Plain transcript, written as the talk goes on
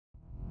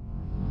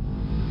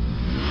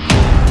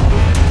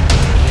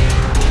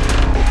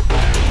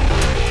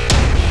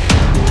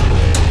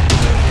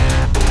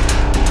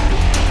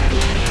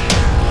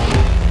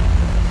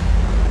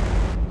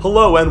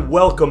Hello and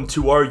welcome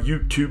to our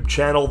YouTube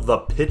channel, the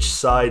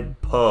Pitchside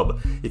Pub.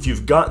 If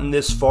you've gotten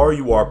this far,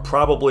 you are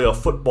probably a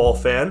football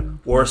fan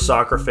or a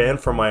soccer fan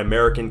from my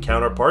American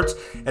counterparts,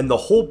 and the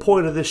whole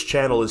point of this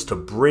channel is to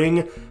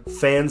bring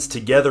fans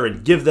together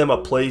and give them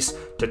a place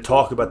to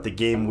talk about the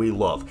game we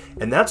love.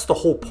 And that's the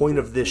whole point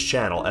of this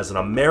channel. As an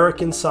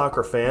American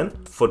soccer fan,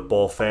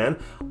 football fan,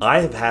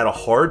 I have had a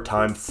hard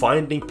time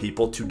finding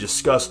people to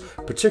discuss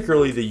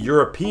particularly the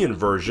European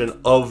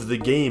version of the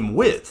game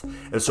with.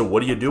 And so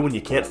what do you do when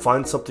you can't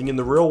find something in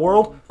the real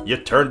world? You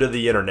turn to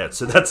the internet.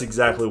 So that's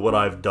exactly what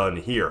I've done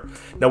here.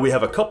 Now we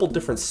have a couple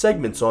different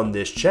segments on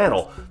this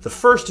channel. The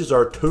first is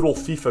our Total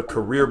FIFA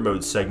Career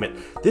Mode segment.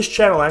 This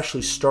channel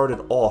actually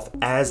started off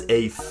as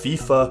a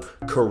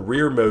FIFA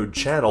Career Mode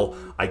channel.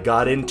 I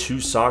got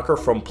into soccer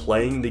from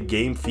playing the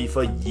game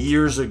FIFA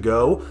years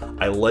ago.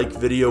 I like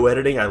video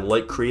editing, I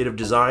like creative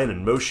design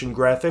and motion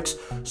graphics,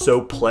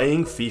 so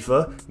playing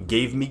FIFA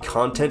gave me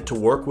content to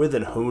work with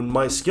and hone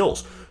my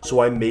skills. So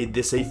I made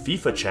this a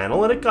FIFA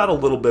channel and it got a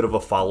little bit of a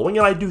following,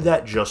 and I do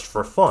that just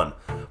for fun.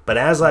 But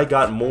as I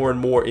got more and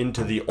more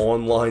into the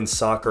online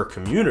soccer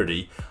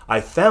community, I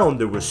found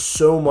there was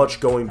so much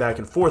going back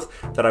and forth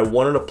that I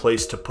wanted a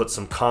place to put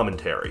some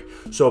commentary.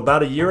 So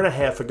about a year and a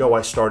half ago,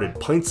 I started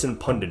Pints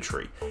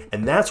Punditry,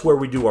 and that's where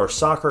we do our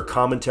soccer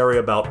commentary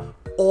about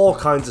all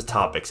kinds of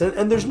topics,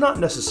 and there's not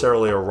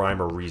necessarily a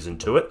rhyme or reason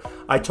to it.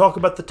 I talk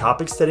about the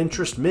topics that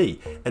interest me,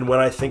 and when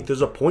I think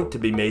there's a point to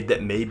be made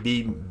that may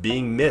be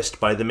being missed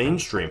by the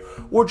mainstream,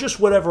 or just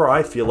whatever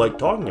I feel like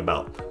talking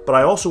about. But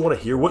I also want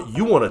to hear what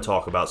you want to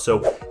talk about,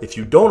 so if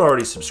you don't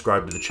already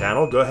subscribe to the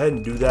channel, go ahead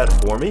and do that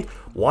for me.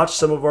 Watch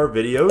some of our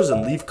videos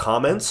and leave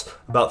comments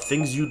about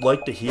things you'd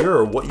like to hear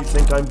or what you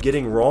think I'm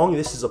getting wrong.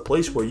 This is a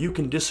place where you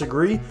can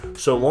disagree,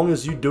 so long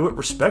as you do it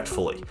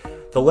respectfully.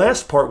 The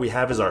last part we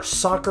have is our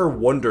Soccer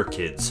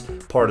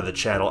Wonderkids part of the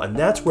channel, and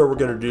that's where we're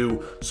going to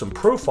do some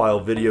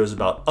profile videos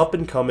about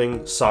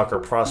up-and-coming soccer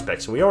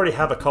prospects. And we already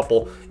have a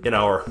couple in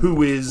our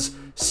Who Is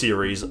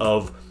series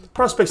of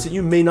prospects that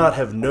you may not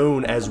have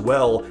known as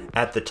well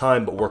at the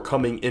time, but were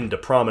coming into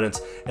prominence.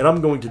 And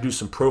I'm going to do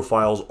some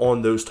profiles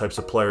on those types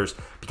of players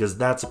because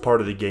that's a part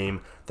of the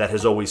game that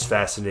has always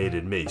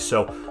fascinated me.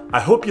 So I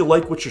hope you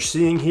like what you're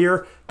seeing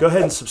here. Go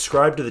ahead and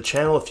subscribe to the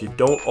channel if you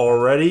don't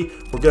already.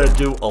 We're going to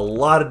do a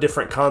lot of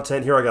different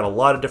content here. I got a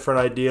lot of different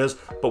ideas,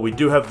 but we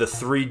do have the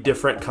 3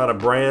 different kind of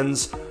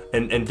brands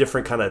and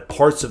different kind of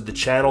parts of the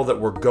channel that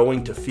we're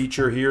going to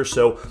feature here.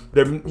 So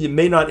it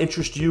may not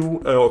interest you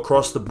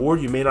across the board.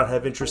 You may not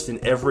have interest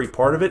in every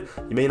part of it.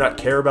 You may not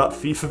care about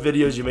FIFA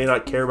videos. You may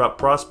not care about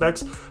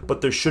prospects, but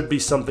there should be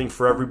something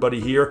for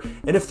everybody here.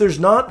 And if there's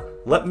not,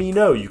 let me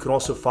know. You can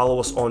also follow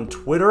us on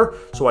Twitter.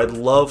 So I'd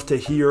love to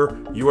hear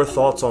your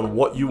thoughts on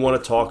what you want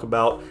to talk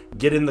about.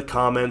 Get in the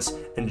comments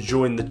and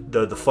join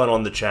the fun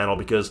on the channel,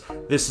 because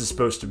this is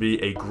supposed to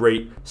be a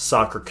great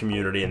soccer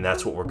community, and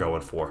that's what we're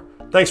going for.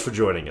 Thanks for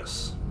joining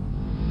us.